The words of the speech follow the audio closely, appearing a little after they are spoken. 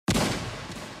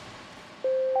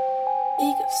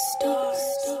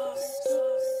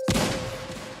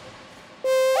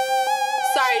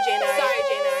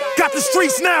Got the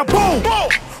streets now, boom.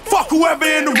 Fuck whoever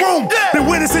in the room. Been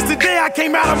winning since the day I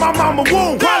came out of my mama's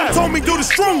womb. Probably told me do the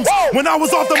shrooms. When I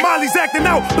was off the mollies, acting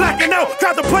out, blacking out,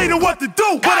 contemplating what to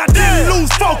do. But I didn't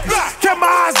lose focus, kept my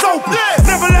eyes open.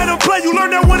 Never let them play, you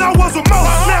learned that when I was a most.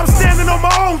 Now I'm standing on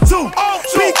my own too.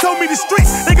 Pete told me the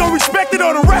streets, they gon' respect it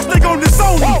or the rest they gon'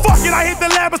 disown me. Fuck it, I hit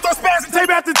the lab and start spazzing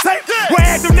tape after tape. Where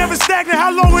active never stagnant,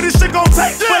 how long will this shit gon'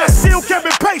 take? But I still kept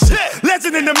it patient,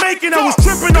 legend in the making. I was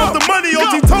tripping off the money,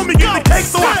 OG told me get the cake,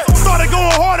 so I started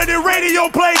going harder than radio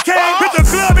play came. Hit the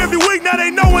club every week, now they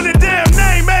knowin' the damn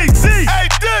name, AD.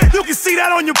 You can see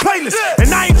that on your playlist. And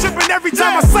I ain't tripping every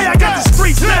time I say I got the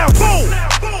streets now. Boom,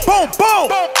 boom, boom,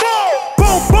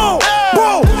 boom, boom,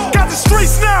 boom. Got the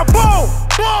streets now. Boom,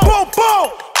 boom, boom,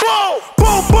 boom,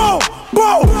 boom, boom,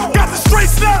 boom. Got the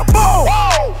streets now. Boom,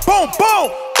 boom, boom,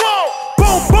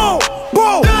 boom, boom,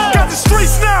 boom. Got the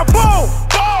streets now. Boom,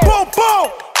 boom, boom,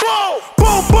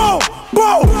 boom, boom,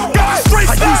 boom. Got the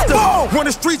streets now. Run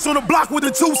the streets on the block with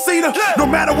a two-seater. No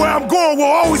matter where I'm going,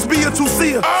 will always be a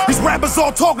two-seater. These rappers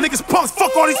all talk, niggas punks,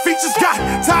 fuck all these features. Got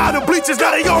tired of bleachers,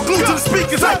 now they all glued to the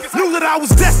speakers. I knew that I was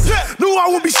destined, knew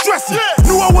I would be stressing.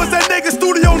 Knew I was that nigga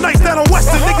studio nights down on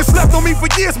Western. Niggas slept on me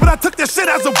for years, but I took that shit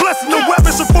as a blessing. No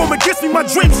weapon should form against me, my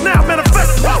dreams now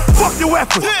manifesting. Fuck your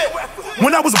effort.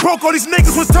 When I was broke, all these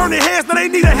niggas was turning heads. Now they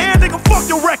need a hand, nigga, fuck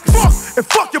your records. And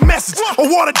fuck your message, or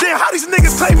water down. How these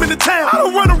niggas claiming the town? I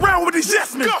don't run around with these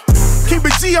yes men. Keep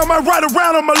it G, I might ride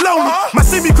around on my lonely. Might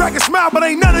see me crack and smile, but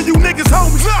ain't none of you niggas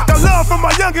homies. Got love from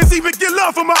my youngins, even get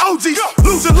love from my OGs.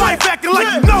 Lose your life acting like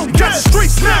you know me. Got the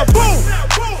streets now, boom,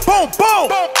 boom, boom,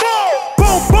 boom.